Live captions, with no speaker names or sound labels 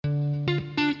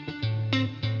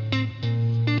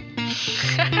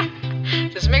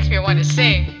me want to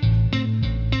sing.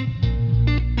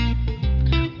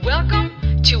 Welcome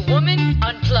to Woman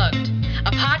Unplugged,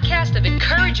 a podcast of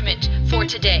encouragement for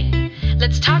today.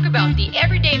 Let's talk about the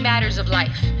everyday matters of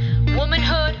life: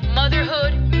 womanhood,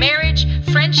 motherhood, marriage,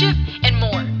 friendship, and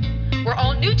more. We're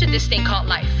all new to this thing called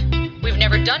life. We've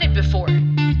never done it before.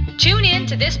 Tune in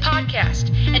to this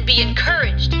podcast and be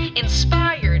encouraged,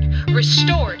 inspired,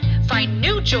 restored, find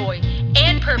new joy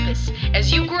and purpose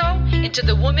as you grow into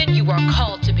the woman you are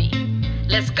called to be.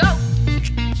 Let's go!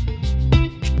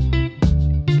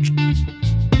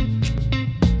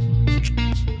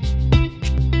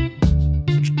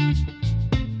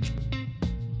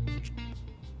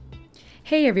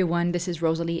 Hey everyone, this is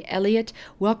Rosalie Elliott.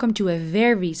 Welcome to a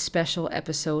very special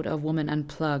episode of Woman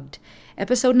Unplugged.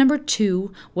 Episode number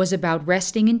 2 was about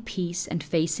resting in peace and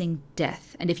facing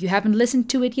death. And if you haven't listened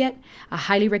to it yet, I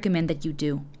highly recommend that you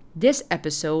do. This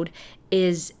episode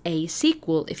is a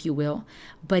sequel, if you will,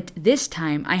 but this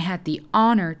time I had the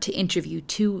honor to interview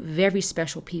two very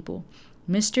special people,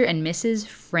 Mr. and Mrs.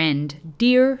 Friend,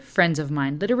 dear friends of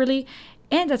mine, literally,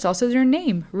 and that's also their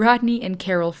name, Rodney and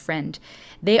Carol Friend.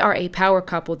 They are a power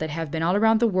couple that have been all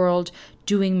around the world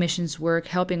doing missions work,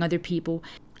 helping other people,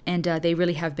 and they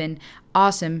really have been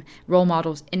awesome role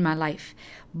models in my life.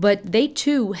 But they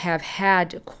too have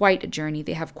had quite a journey.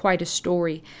 They have quite a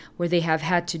story where they have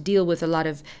had to deal with a lot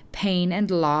of pain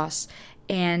and loss.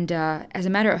 And as a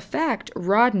matter of fact,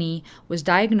 Rodney was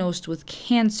diagnosed with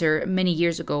cancer many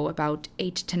years ago, about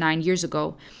 8 to 9 years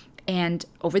ago. And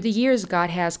over the years,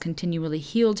 God has continually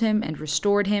healed him and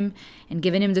restored him and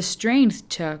given him the strength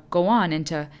to go on and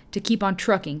to keep on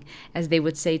trucking, as they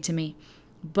would say to me.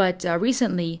 But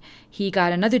recently, he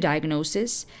got another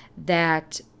diagnosis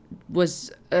that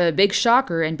was a big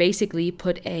shocker and basically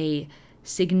put a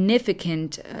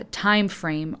significant time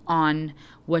frame on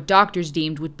what doctors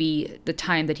deemed would be the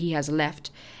time that he has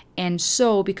left. And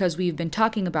so, because we've been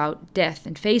talking about death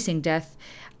and facing death,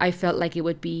 I felt like it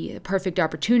would be a perfect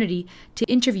opportunity to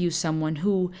interview someone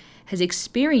who has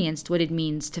experienced what it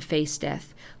means to face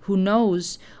death, who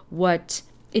knows what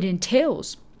it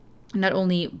entails, not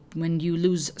only when you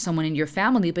lose someone in your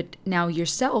family, but now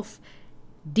yourself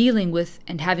dealing with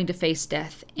and having to face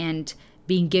death and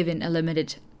being given a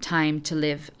limited time to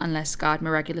live unless God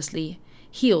miraculously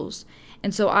heals.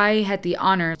 And so I had the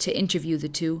honor to interview the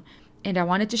two, and I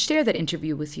wanted to share that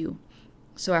interview with you.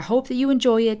 So I hope that you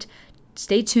enjoy it.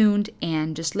 Stay tuned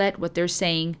and just let what they're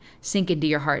saying sink into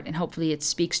your heart, and hopefully it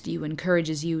speaks to you,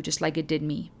 encourages you just like it did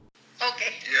me.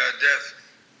 Okay. Yeah, death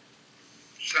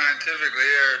scientifically,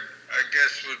 I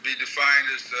guess, would be defined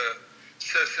as the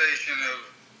cessation of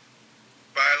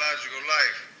biological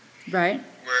life. Right.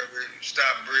 Where we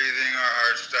stop breathing, our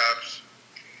heart stops,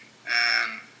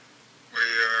 and we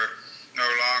are no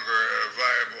longer a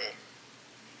viable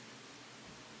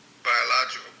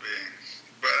biological being.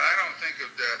 But I don't think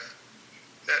of death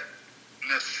that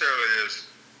necessarily is.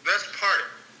 That's part of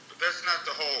it, but that's not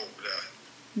the whole death.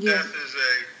 Yeah. Death is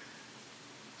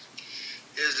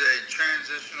a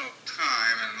transitional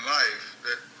time in life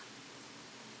that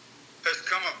has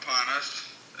come upon us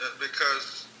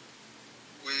because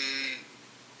we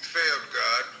failed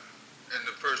God in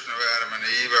the person of Adam and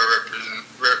Eve, our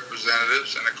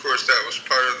representatives, and of course that was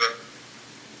part of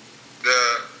the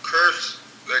curse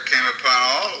that came upon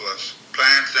all of us,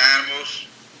 plants, animals,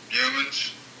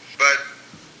 humans. But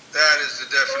that is the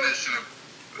definition of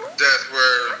death,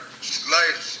 where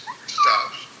life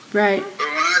stops. Right. But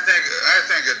when I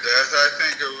think of death, I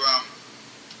think of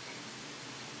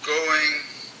going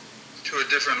to a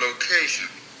different location.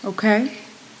 Okay.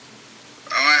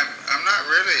 I'm not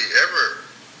really ever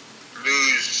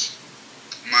lose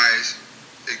my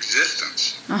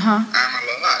existence. Uh-huh. I'm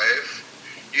alive.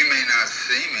 You may not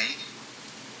see me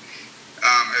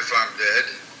if I'm dead,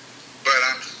 but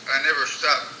I never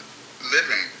stop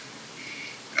living.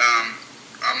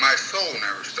 My soul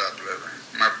never stopped living.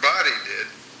 My body did.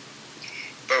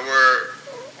 But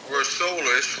we're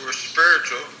soulish, we're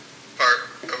spiritual part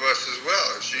of us as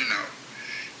well, as you know.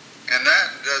 And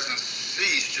that doesn't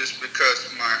cease just because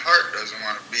my heart doesn't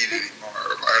want to beat anymore,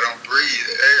 or I don't breathe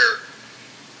air.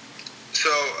 So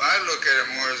I look at it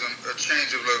more as a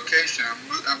change of location.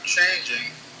 I'm changing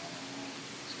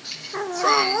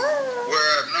from where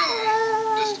I've known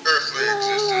this earthly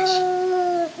existence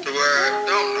to where I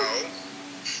don't know,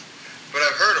 but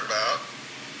I've heard about.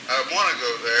 I want to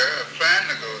go there. I plan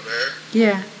to go there.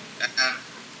 Yeah.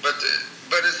 But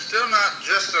it's still not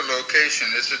just a location.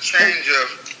 It's a change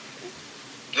of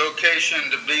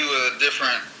location to be with a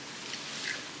different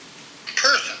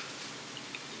person,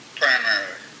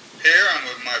 primarily. Here I'm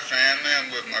with my family,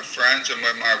 I'm with my friends, I'm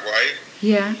with my wife.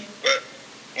 Yeah. But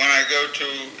when I go to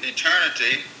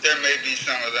eternity, there may be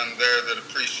some of them there that have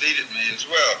preceded me as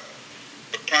well.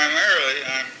 But primarily,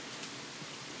 I'm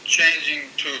changing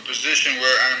to a position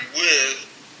where I'm with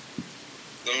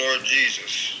the Lord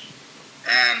Jesus.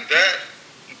 And that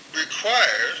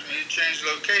requires me to change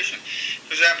location.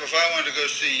 For example, if I wanted to go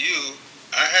see you,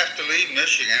 I have to leave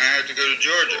Michigan. I have to go to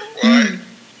Georgia. Why?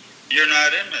 You're not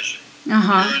in Michigan.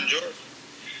 You're in Georgia.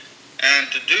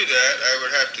 And to do that, I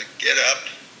would have to get up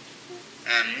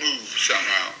and move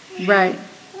somehow. Right.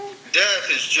 Death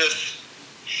is just,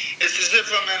 it's as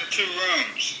if I'm in two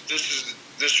rooms.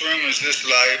 This room is this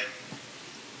life,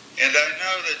 and I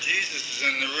know that Jesus is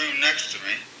in the room next to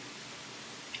me.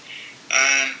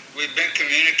 And we've been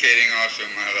communicating all through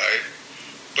my life,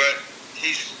 but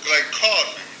he's like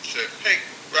called me and said, "Hey,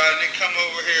 Rodney, come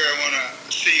over here. I want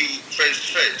to see you face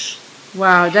to face."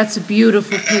 Wow, that's a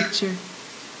beautiful picture.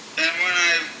 And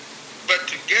but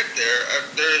to get there,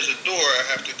 there is a door I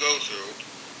have to go through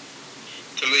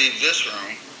to leave this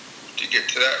room to get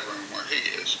to that room where he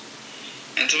is.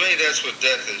 And to me, that's what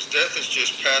death is. Death is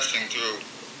just passing through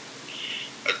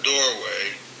a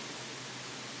doorway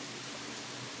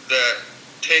that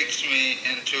takes me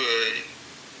into a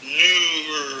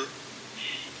newer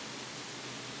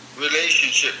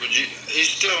relationship with Jesus. He's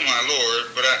still my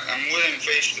Lord, but I'm with him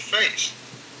face to face,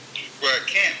 where I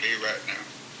can't be right now.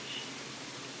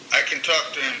 I can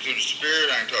talk to him through the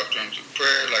Spirit, I can talk to him through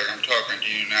prayer like I'm talking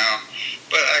to you now,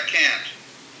 but I can't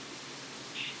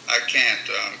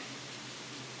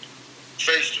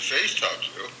face-to-face talk to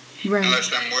you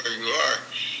unless I'm where you are.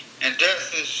 And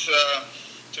death is,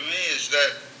 to me, is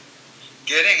that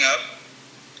getting up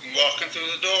and walking through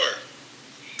the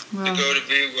door to go to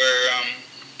be where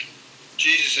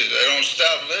Jesus is. I don't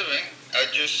stop living, I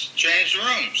just change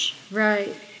rooms.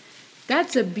 Right.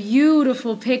 That's a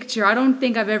beautiful picture. I don't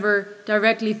think I've ever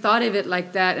directly thought of it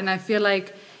like that. And I feel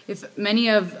like if many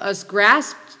of us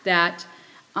grasped that,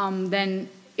 then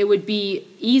it would be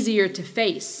easier to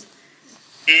face.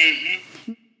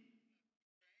 Mm-hmm.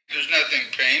 There's nothing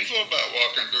painful about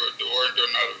walking through a door into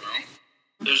another room.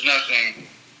 There's nothing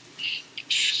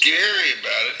scary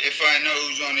about it if I know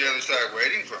who's on the other side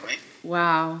waiting for me.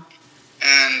 Wow.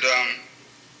 And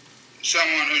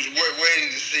someone who's waiting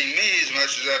to see me as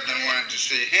much as I've been wanting to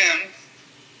see him,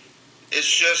 it's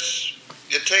just,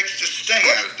 it takes the sting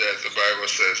out of death, the Bible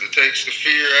says. It takes the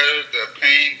fear out of it, the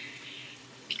pain.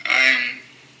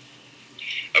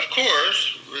 Of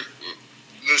course,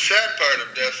 the sad part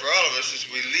of death for all of us is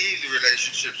we leave the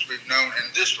relationships we've known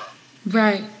in this room.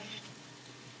 Right.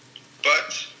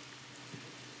 But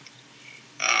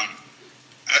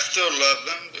I still love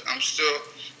them.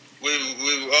 We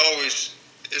always,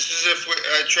 it's as if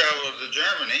I traveled to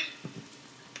Germany.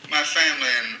 My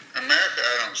family in America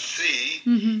I don't see,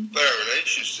 but our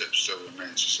relationship still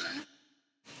remains the same.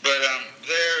 But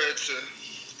there it's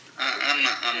I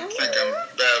think I'm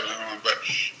babbling on, but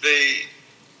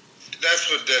that's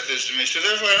what death is to me. So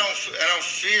therefore I don't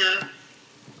fear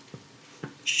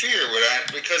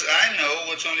because I know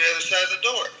what's on the other side of the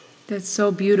door. That's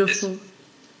so beautiful.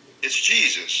 It's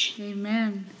Jesus.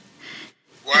 Amen.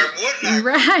 Why wouldn't I?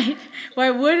 Right. Why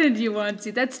wouldn't you want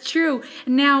to? That's true.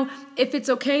 Now, if it's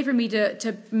okay for me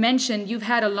to mention, you've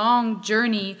had a long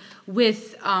journey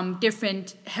with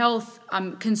different health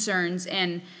concerns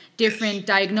and different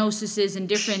diagnoses and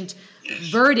different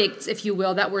verdicts, if you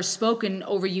will, that were spoken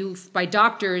over you by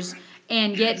doctors.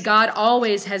 And yet God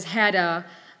always has had a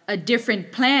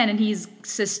different plan, and he's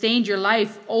sustained your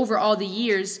life over all the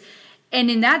years. And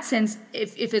in that sense,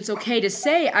 if it's okay to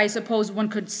say, I suppose one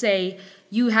could say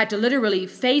you had to literally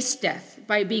face death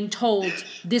by being told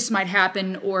this might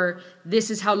happen, or this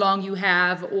is how long you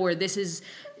have, or this is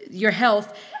your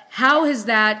health. How has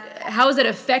that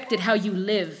affected how you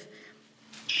live?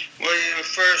 Well, you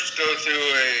first go through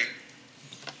a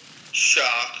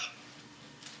shock.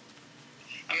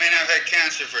 I mean, I've had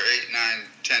cancer for 8, 9,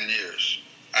 10 years.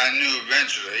 I knew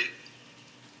eventually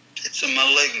it's a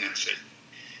malignancy.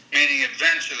 Meaning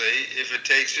eventually, if it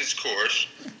takes its course,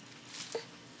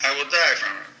 I will die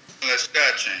from it, unless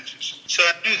God changes. So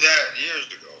I knew that years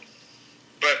ago.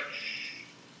 But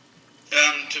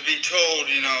to be told,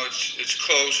 it's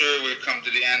closer, we've come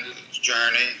to the end of the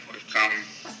journey, we've come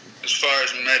as far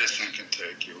as medicine can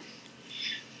take you.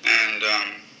 And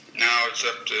now it's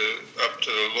up to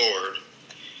the Lord.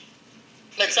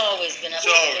 But it's always been up to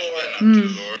the Lord. It's always been up to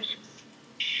the Lord.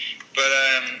 But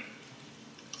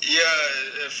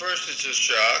yeah, at first it's a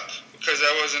shock because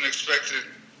I wasn't expected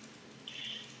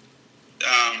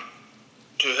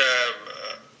to have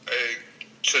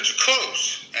such a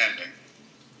close ending.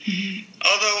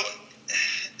 Although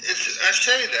I I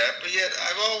say that, but yet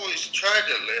I've always tried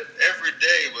to live every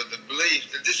day with the belief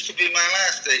that this could be my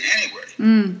last day anyway.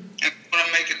 And I want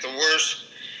to make it the worst,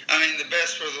 the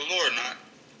best for the Lord, not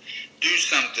do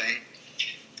something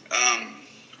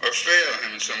or fail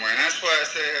Him in some way. And that's why I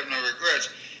say I have no regrets.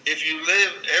 If you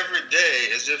live every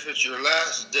day as if it's your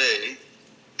last day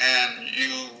and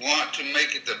you want to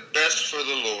make it the best for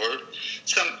the Lord,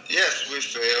 yes, we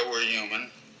fail, we're human.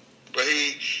 But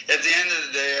at the end of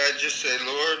the day, I just say,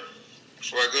 Lord,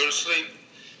 before I go to sleep,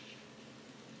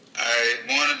 I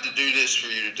wanted to do this for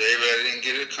you today, but I didn't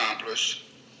get it accomplished.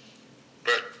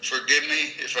 But forgive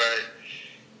me if I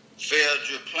failed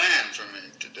your plan for me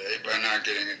today by not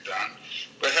getting it done.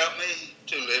 But help me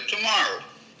to live tomorrow,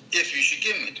 if you should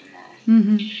give me tomorrow.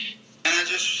 And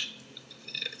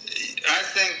I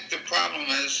think the problem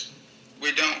is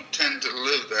we don't tend to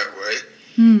live that way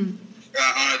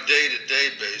on a day-to-day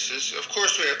basis. Of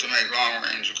course, we have to make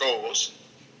long-range goals.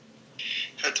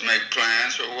 Have to make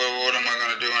plans for, what am I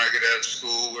going to do when I get out of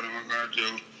school? What am I going to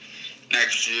do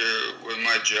next year with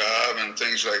my job and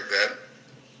things like that?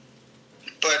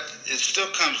 But it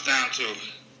still comes down to,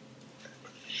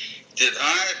 did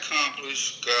I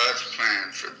accomplish God's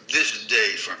plan for this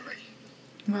day for me?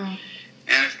 Wow.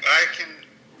 And if I can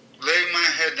lay my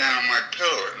head down on my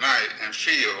pillow at night and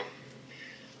feel,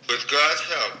 with God's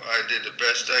help, I did the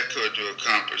best I could to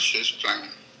accomplish His plan,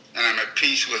 and I'm at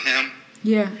peace with Him,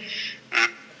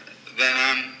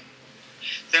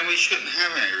 then we shouldn't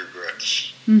have any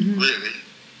regrets, really,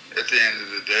 at the end of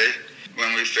the day,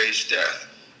 when we face death.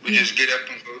 We just get up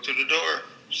and go to the door,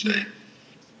 say,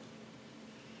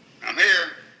 I'm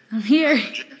here. I'm here.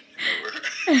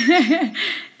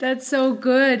 That's so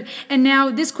good. And now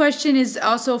this question is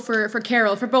also for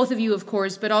Carol, for both of you, of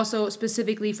course, but also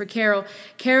specifically for Carol.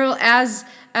 Carol, as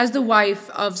the wife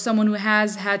of someone who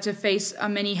has had to face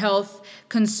many health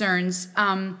concerns,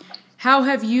 how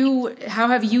have you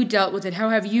dealt with it? How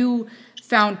have you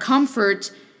found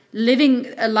comfort living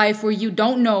a life where you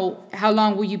don't know how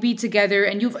long will you be together,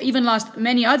 and you've even lost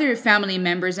many other family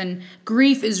members, and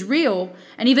grief is real?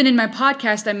 And even in my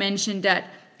podcast, I mentioned that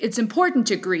it's important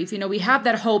to grieve. We have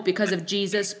that hope because of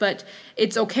Jesus, but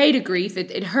it's okay to grieve.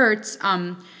 It hurts.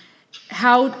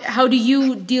 How do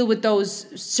you deal with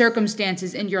those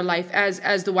circumstances in your life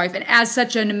as the wife, and as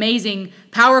such an amazing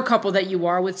power couple that you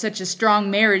are, with such a strong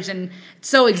marriage, and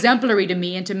so exemplary to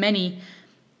me and to many?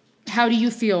 How do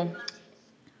you feel?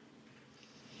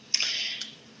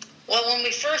 Well, when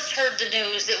we first heard the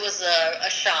news, it was a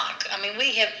shock.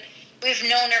 We've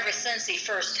known ever since he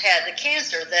first had the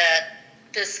cancer that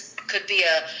this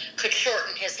could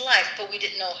shorten his life, but we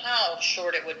didn't know how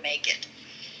short it would make it.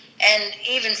 And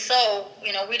even so,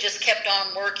 we just kept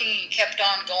on working and kept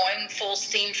on going full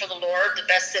steam for the Lord, the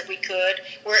best that we could,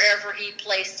 wherever He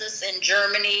placed us, in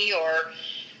Germany or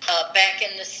back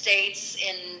in the States,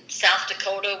 in South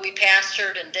Dakota we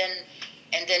pastored, and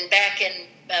then back in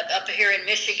up here in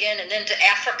Michigan, and then to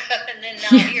Africa, and then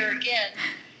now here again.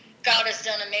 God has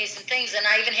done amazing things. And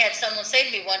I even had someone say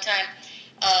to me one time,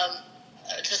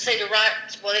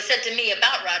 they said to me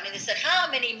about Rodney, they said, how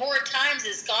many more times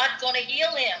is God going to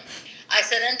heal him? I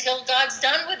said, until God's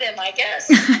done with him, I guess,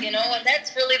 and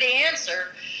that's really the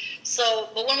answer. So,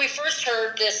 but when we first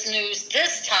heard this news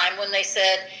this time, when they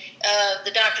said,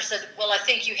 the doctor said, well, I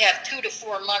think you have 2 to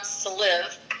 4 months to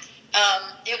live.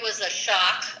 It was a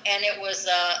shock, and it was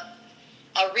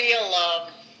a real,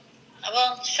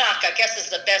 shock, I guess is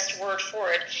the best word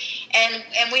for it.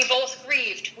 And we both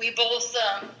grieved. We both,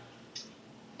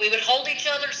 we would hold each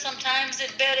other sometimes in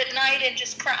bed at night and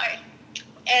just cry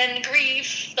and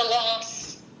grieve the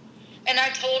loss. And I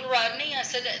told Rodney, I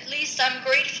said, at least I'm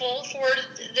grateful for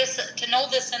this, to know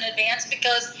this in advance,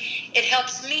 because it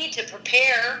helps me to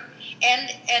prepare,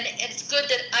 and it's good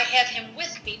that I have him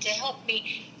with me to help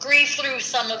me grieve through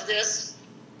some of this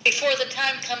before the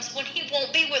time comes when he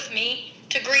won't be with me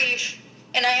to grieve,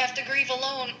 and I have to grieve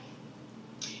alone.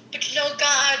 But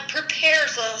God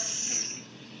prepares us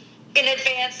in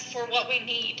advance for what we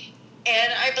need,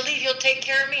 and I believe He'll take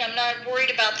care of me. I'm not worried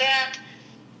about that.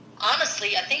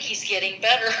 Honestly, I think he's getting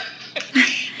better.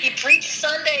 He preached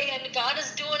Sunday, and God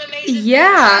is doing amazing things.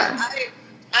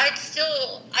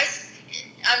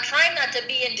 I'm trying not to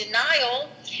be in denial,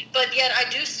 but yet I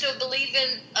do still believe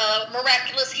in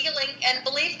miraculous healing, and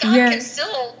believe God can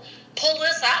still pull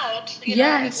this out. It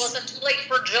wasn't too late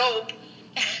for Job,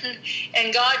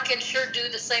 and God can sure do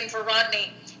the same for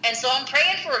Rodney. And so I'm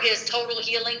praying for his total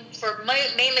healing,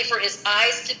 mainly for his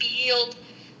eyes to be healed,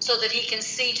 so that he can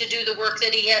see to do the work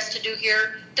that he has to do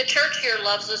here. The church here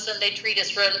loves us, and they treat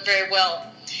us very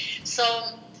well.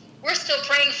 So we're still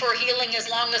praying for healing as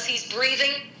long as he's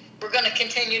breathing, We're going to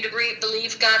continue to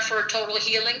believe God for a total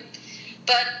healing.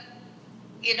 But,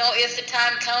 if the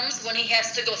time comes when he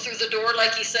has to go through the door,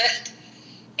 like he said,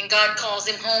 and God calls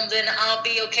him home, then I'll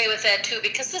be okay with that too,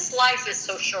 because this life is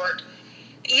so short.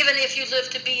 Even if you live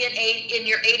to be in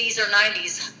your 80s or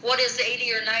 90s, what is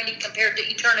 80 or 90 compared to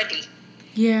eternity?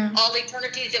 Yeah. All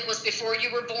eternity that was before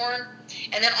you were born,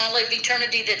 and then all of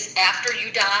eternity that's after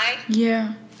you die.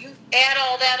 Yeah. You add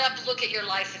all that up, look at your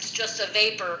life. It's just a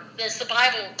vapor. As the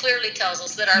Bible clearly tells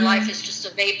us that our life is just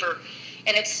a vapor,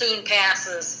 and it soon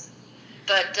passes.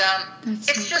 But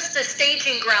it's just a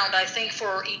staging ground, I think,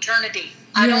 for eternity.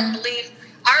 I don't believe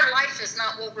our life is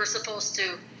not what we're supposed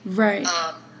to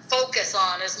focus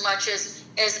on as much as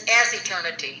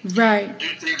eternity. Right. Do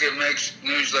you think it makes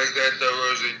news like that, though,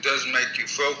 Rosie? It does make you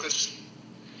focus?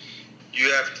 You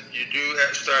do have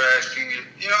to start asking,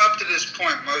 up to this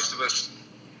point, most of us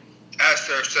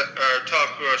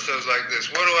talk to ourselves like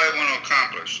this: what do I want to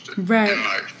accomplish in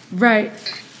life? Right.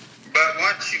 But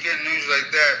once you get news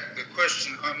like that, the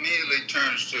question immediately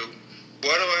turns to,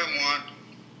 what do I want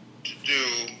to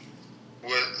do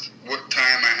with what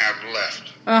time I have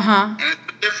left? Uh-huh. And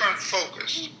it's a different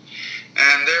focus.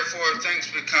 And therefore, things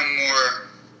become more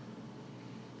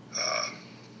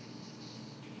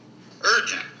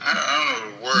urgent. I don't know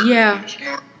the word. Yeah. It's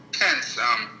more intense.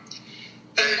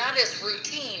 And not as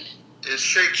routine. It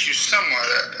shakes you somewhat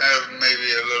out of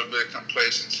maybe a little bit of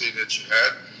complacency that you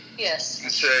had. Yes.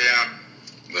 And say,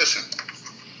 listen,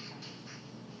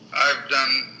 I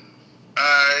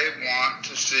want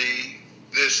to see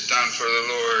this done for the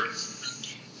Lord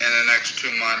in the next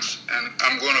 2 months, and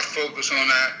I'm going to focus on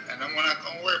that, and I'm not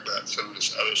going to worry about some of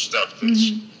this other stuff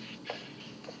that's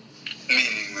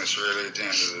meaningless, really, at the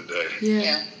end of the day.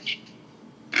 Yeah.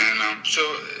 And so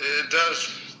it does,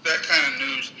 that kind of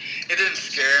news, it didn't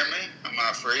scare me. I'm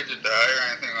not afraid to die or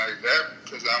anything like that,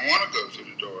 because I want to go through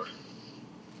the door.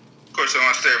 Of course, I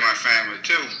want to stay with my family,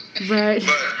 too. Right.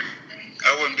 But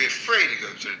I wouldn't be afraid to go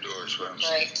through the door, is what I'm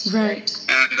saying. Right.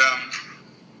 And,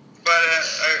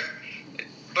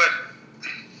 but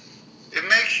it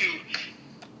makes you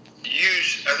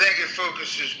I think it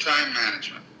focuses time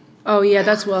management. Oh, yeah,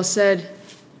 that's well said.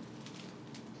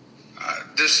 I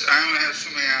only have so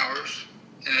many hours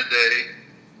in a day.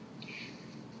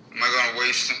 Am I going to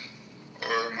waste them?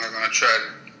 Or am I going to try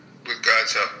to, with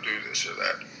God's help, do this or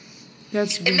that?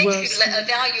 It makes you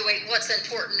evaluate what's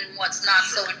important and what's not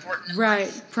so important. Right.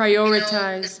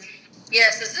 Prioritize.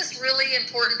 Yes. Is this really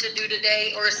important to do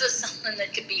today, or is this something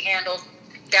that could be handled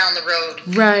down the road?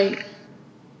 Right.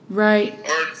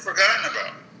 Or forgotten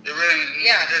about. It really.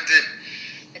 Yeah.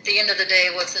 At the end of the day,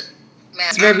 what's it matter?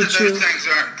 It's very Not that true. those things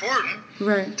aren't important.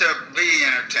 Right. To be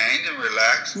entertained and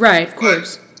relaxed. Right. Of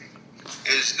course. But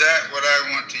is that what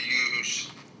I want to use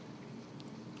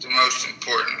the most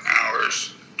important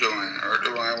hours doing, or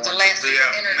do I want to be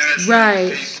out right.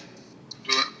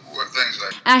 doing things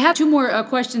like that? I have two more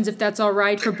questions, if that's all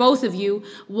right, for both of you.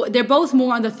 They're both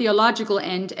more on the theological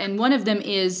end, and one of them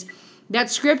is that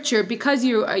scripture, because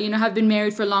you have been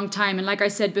married for a long time, and like I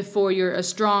said before, you're a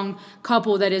strong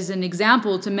couple that is an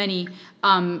example to many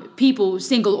people,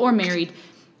 single or married.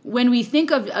 When we think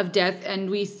of death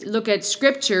and we look at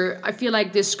scripture, I feel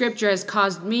like this scripture has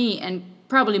caused me and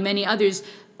probably many others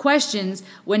questions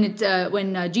when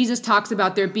Jesus talks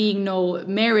about there being no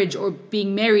marriage or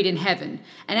being married in heaven.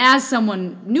 And as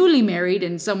someone newly married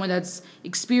and someone that's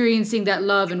experiencing that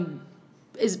love and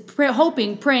is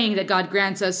praying that God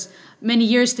grants us many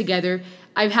years together,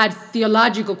 I've had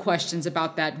theological questions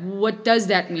about that. What does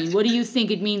that mean? What do you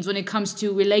think it means when it comes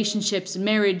to relationships,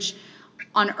 marriage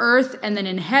on earth and then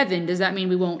in heaven? Does that mean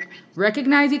we won't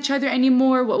recognize each other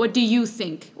anymore? What do you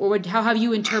think? Or how have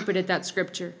you interpreted that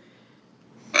scripture?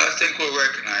 Well, I think we'll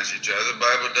recognize each other. The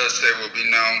Bible does say we'll be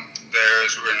known there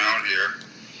as we're known here.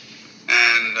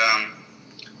 And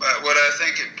but what I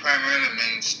think it primarily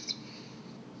means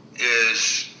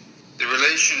is the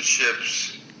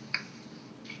relationships,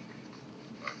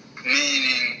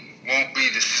 meaning, won't be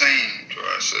the same to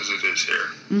us as it is here.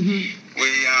 Mm-hmm.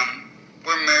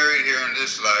 We're married here in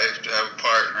this life to have a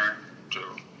partner, to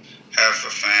have a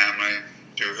family,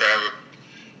 to have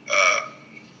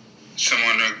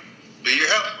someone to be your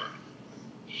helper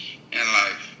in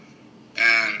life.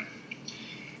 And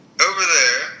over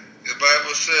there, the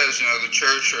Bible says, the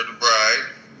church or the bride,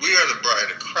 we are the bride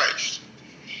of Christ.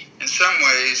 In some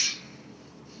ways,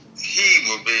 he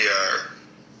will be our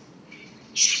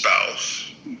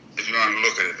spouse, if you want to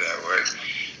look at it that way.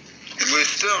 And I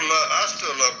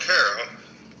still love Carol.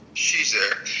 She's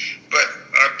there. But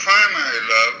our primary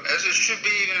love, as it should be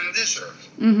even in this earth,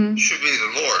 should be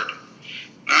the Lord.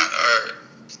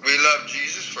 We love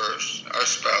Jesus first, our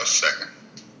spouse second.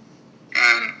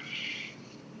 And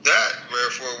that,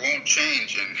 therefore, won't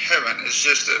change in heaven. It's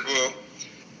just that we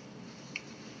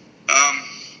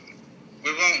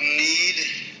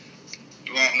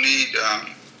won't need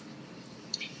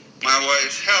my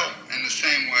wife's help in the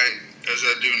same way as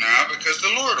I do now, because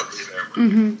the Lord will be there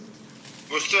with me.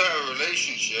 We'll still have a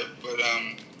relationship, but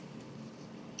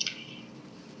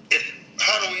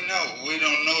how do we know? We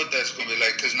don't know what that's going to be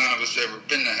like, because none of us ever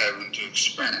been to heaven to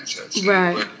experience that.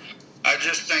 Right. But I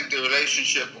just think the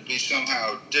relationship will be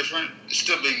somehow different. It'll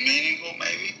still be meaningful,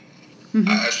 maybe.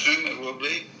 I assume it will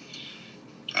be.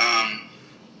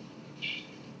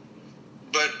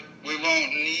 But we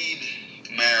won't need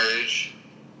marriage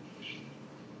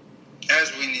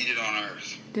as we need it on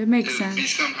earth. That makes sense. It'll be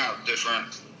somehow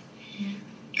different.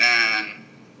 And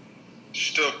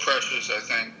still precious, I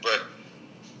think, but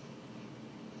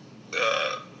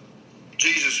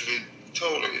Jesus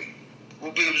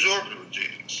will be absorbed with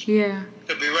Jesus. Yeah.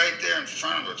 He'll be right there in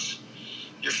front of us.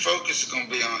 Your focus is going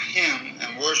to be on Him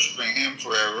and worshiping Him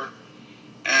forever.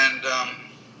 And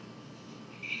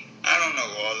I don't know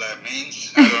what all that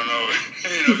means. I don't know.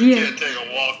 You can't take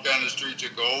a walk down the street to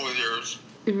go with your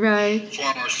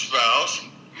former spouse,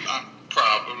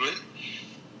 probably.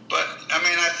 But,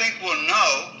 I think we'll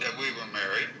know that we were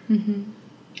married.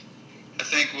 I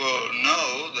think we'll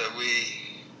know that we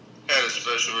had a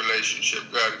special relationship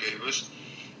God gave us,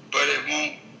 but it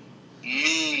won't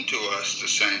mean to us the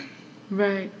same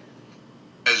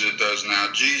as it does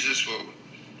now. Jesus will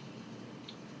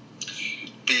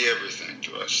be everything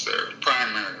to us there,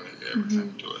 primarily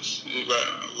everything to us.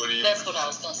 What do you? That's what I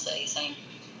was going to say. Same,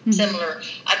 similar.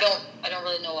 I don't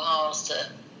really know how else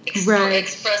to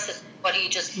express it. What he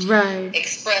just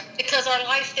expressed, because our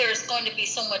life there is going to be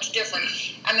so much different.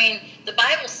 The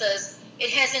Bible says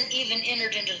it hasn't even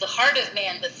entered into the heart of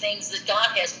man the things that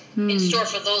God has in store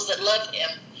for those that love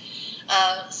Him.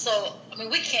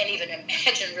 We can't even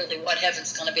imagine really what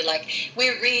heaven's going to be like.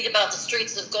 We read about the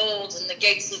streets of gold and the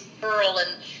gates of pearl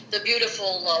and the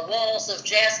beautiful walls of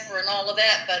jasper and all of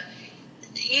that, but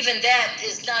even that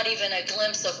is not even a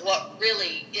glimpse of what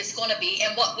really is going to be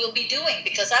and what we'll be doing,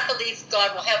 because I believe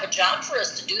God will have a job for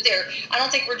us to do there. I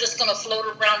don't think we're just going to float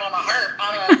around on a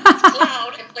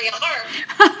cloud and play a harp.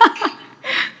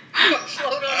 or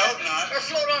float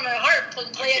on a harp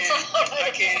and play a song. I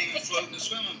can't even float in the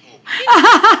swimming pool.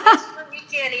 That's where we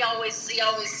can. He always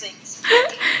sings.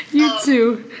 You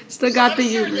too. Still got the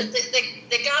sure humor.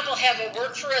 that God will have a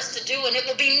work for us to do, and it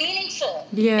will be meaningful.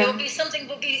 Yeah. It will be something.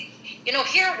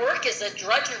 Here work is a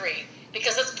drudgery,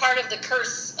 because it's part of the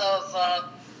curse of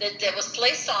that was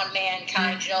placed on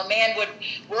mankind. Man would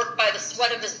work by the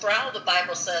sweat of his brow, the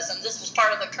Bible says, and this was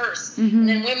part of the curse. And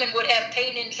then women would have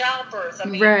pain in childbirth.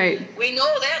 We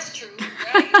know that's true,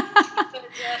 right? But,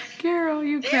 Carol,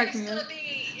 you crack me up.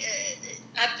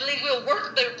 I believe we'll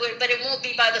work, but it won't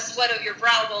be by the sweat of your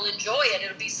brow. We'll enjoy it.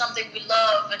 It'll be something we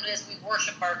love, and as we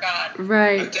worship our God.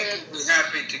 I think we'll be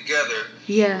happy together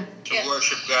to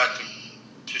worship God,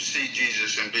 to see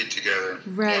Jesus and be together.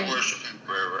 And worship Him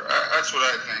forever. That's what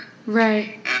I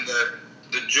think. And that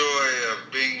the joy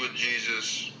of being with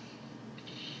Jesus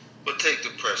will take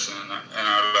the precedent in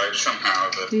our life somehow.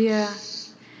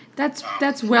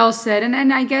 That's well said.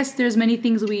 And I guess there's many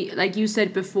things we, like you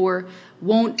said before,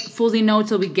 won't fully know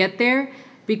till we get there,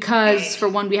 because for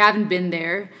one, we haven't been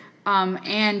there,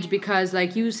 and because,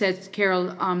 like you said,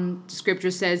 Carol, Scripture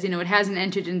says, it hasn't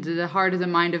entered into the heart of the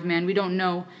mind of man. We don't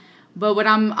know. But what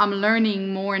I'm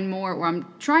learning more and more, or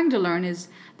I'm trying to learn, is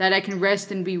that I can rest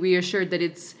and be reassured that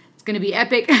it's going to be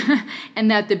epic,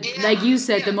 and that like you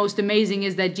said, the most amazing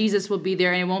is that Jesus will be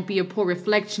there, and it won't be a poor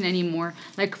reflection anymore,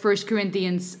 like 1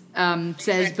 Corinthians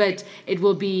says, but it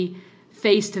will be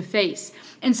face to face.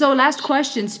 And so, last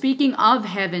question, speaking of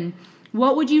heaven,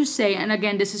 what would you say, and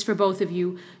again, this is for both of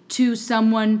you, to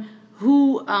someone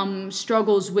who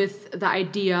struggles with the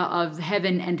idea of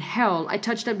heaven and hell? I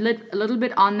touched a little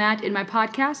bit on that in my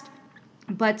podcast,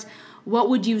 but what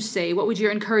would you say? What would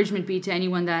your encouragement be to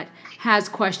anyone that has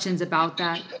questions about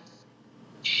that?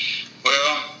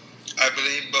 Well, I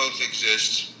believe both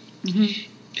exist,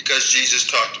 because Jesus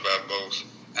talked about both,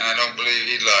 and I don't believe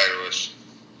He lied to us.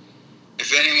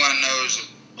 If anyone knows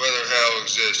whether hell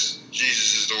exists,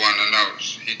 Jesus is the one that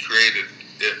knows. He created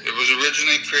it. It was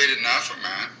originally created not for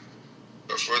man,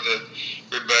 but for the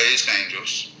rebellious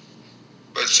angels.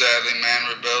 But sadly,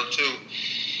 man rebelled too.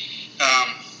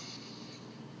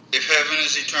 If heaven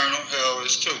is eternal, hell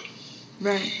is too.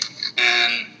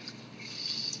 And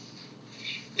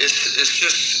it's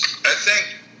just, I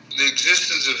think the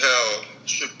existence of hell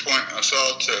should point us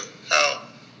all to how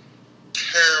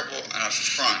terrible an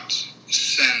affront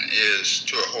sin is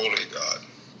to a holy God.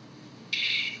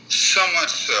 so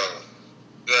much so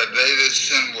that they that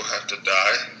sin will have to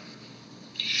die.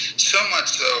 So much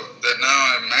so that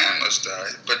not only man must die,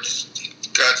 but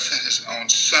God sent his own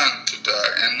son to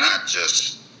die, and not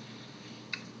just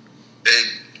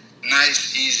a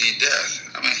nice, easy death.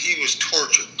 I mean, he was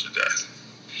tortured to death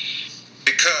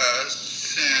because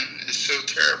sin is so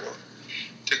terrible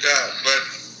to God. But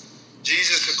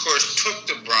Jesus, of course, took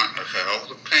the brunt of hell,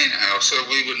 the pain of hell, so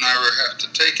we would never have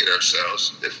to take it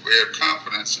ourselves if we had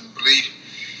confidence and belief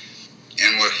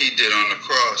in what he did on the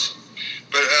cross.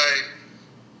 But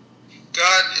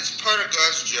God, it's part of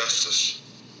God's justice.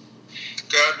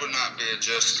 God would not be a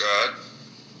just God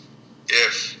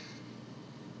if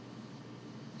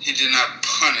he did not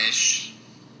punish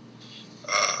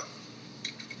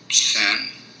sin.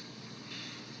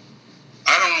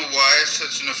 I don't know why it's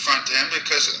such an affront to him,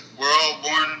 because we're all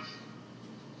born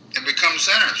and become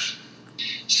sinners.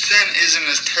 Sin isn't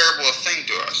as terrible a thing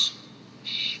to us.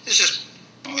 It's just,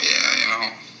 oh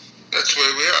yeah, that's the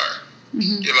way we are.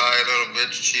 Mm-hmm. You lie a little bit,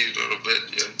 you cheat a little bit,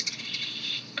 you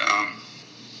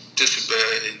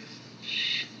disobey.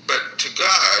 But to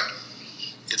God,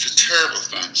 it's a terrible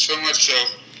thing, so much so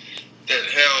that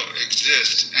hell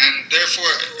exists. And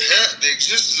therefore, the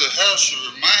existence of hell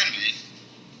should remind me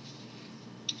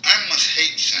I must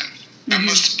hate sin. Mm-hmm. I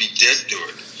must be dead to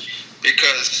it.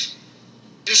 Because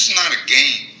this is not a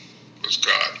game with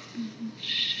God. Mm-hmm.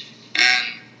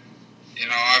 And,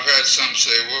 I've had some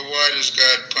say, well, why does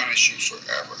God punish you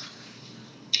forever?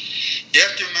 You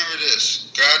have to remember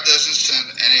this. God doesn't send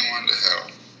anyone to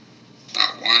hell.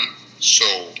 Not one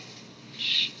soul.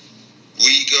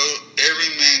 Every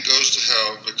man goes to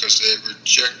hell because they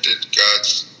rejected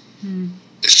God's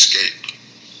escape.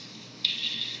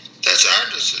 That's our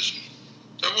decision.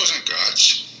 That wasn't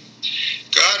God's.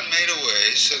 God made a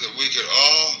way so that we could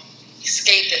all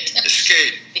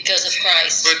escape because of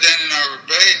Christ. But then in our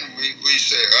rebellion, we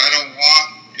say, I don't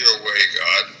want your way,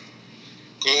 God.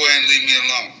 Go away and leave me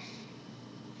alone.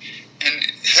 And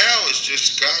hell is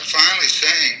just God finally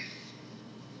saying,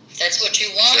 that's what you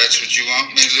want? That's what you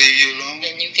want me to leave you alone?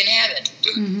 Then you can have it.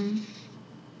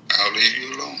 I'll leave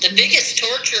you alone. The biggest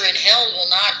torture in hell will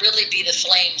not really be the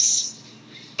flames,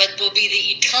 but will be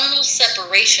the eternal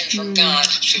separation from God.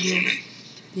 Absolutely.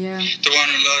 Yeah. The one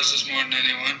who loves us more than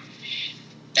anyone.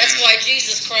 That's why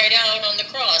Jesus cried out on the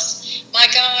cross, my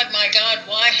God,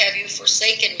 why have you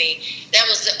forsaken me? That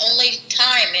was the only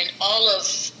time in all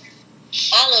of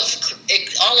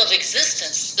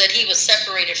existence that he was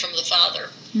separated from the Father.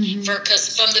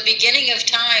 Because from the beginning of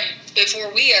time, before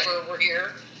we ever were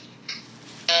here,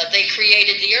 they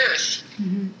created the earth.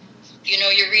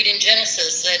 You read in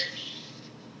Genesis that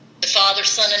the Father,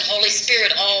 Son, and Holy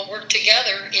Spirit all work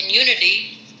together in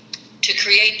unity to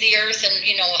create the earth, and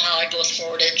you know how it goes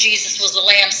forward. That Jesus was the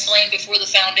lamb slain before the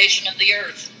foundation of the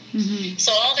earth.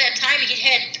 So all that time he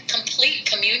had complete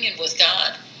communion with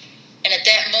God. And at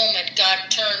that moment, God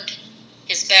turned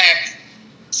his back,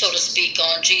 so to speak,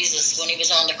 on Jesus when he was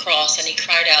on the cross, and he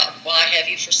cried out, why have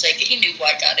you forsaken? He knew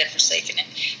why God had forsaken him.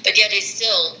 But yet it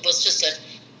still was just a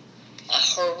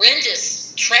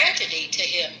horrendous tragedy to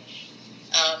him.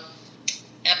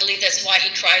 I believe that's why he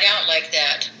cried out like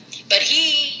that. But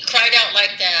he cried out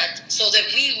like that so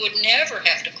that we would never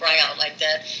have to cry out like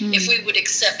that if we would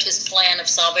accept his plan of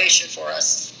salvation for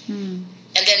us. And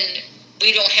then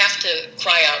we don't have to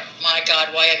cry out, my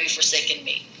God, why have you forsaken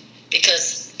me?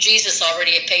 Because Jesus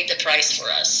already had paid the price for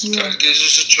us. God gives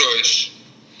us a choice.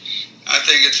 I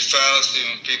think it's a fallacy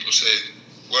when people say,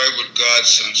 why would God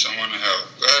send someone to hell?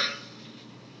 God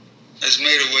has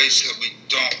made a way so that we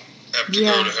don't have to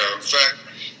go to hell. In fact,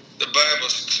 the Bible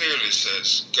clearly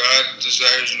says God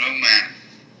desires no man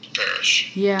to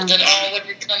perish. But that all would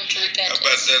come to repentance.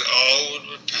 But that all would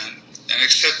repent and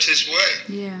accept his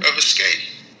way of escape.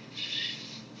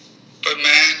 But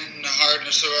man, in the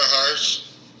hardness of our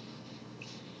hearts,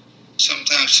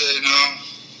 sometimes say, no,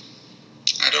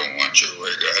 I don't want your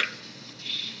way, God.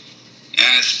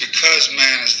 And it's because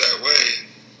man is that way,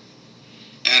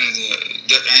 and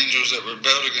the angels that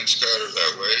rebelled against God are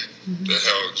that way, that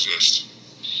hell exists.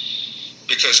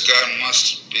 Because God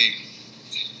must be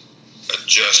a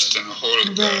just and a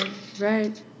holy God.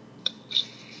 Right.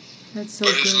 That's so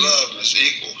good. But his love is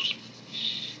equal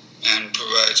and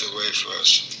provides a way for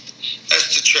us.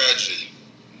 That's the tragedy.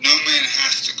 No man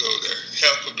has to go there.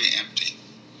 Hell could be empty.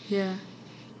 Yeah.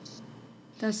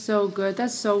 That's so good.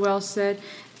 That's so well said.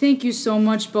 Thank you so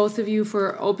much, both of you,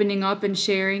 for opening up and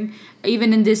sharing.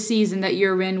 Even in this season that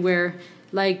you're in where,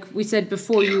 like we said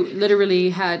before, you literally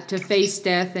had to face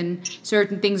death and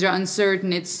certain things are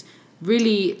uncertain. It's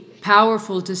really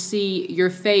powerful to see your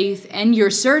faith and your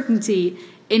certainty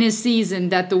in a season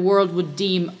that the world would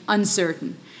deem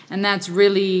uncertain. And that's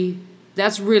really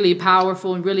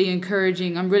powerful and really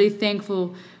encouraging. I'm really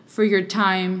thankful for your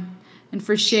time and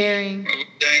for sharing. Well,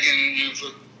 thanking you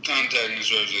for contacting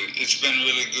us, Rosalie. It's been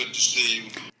really good to see you.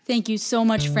 Thank you so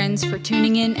much, friends, for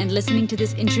tuning in and listening to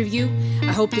this interview.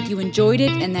 I hope that you enjoyed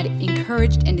it and that it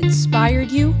encouraged and inspired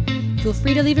you. Feel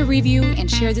free to leave a review and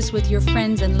share this with your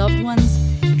friends and loved ones.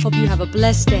 Hope you have a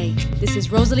blessed day. This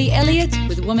is Rosalie Elliott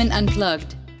with Woman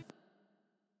Unplugged.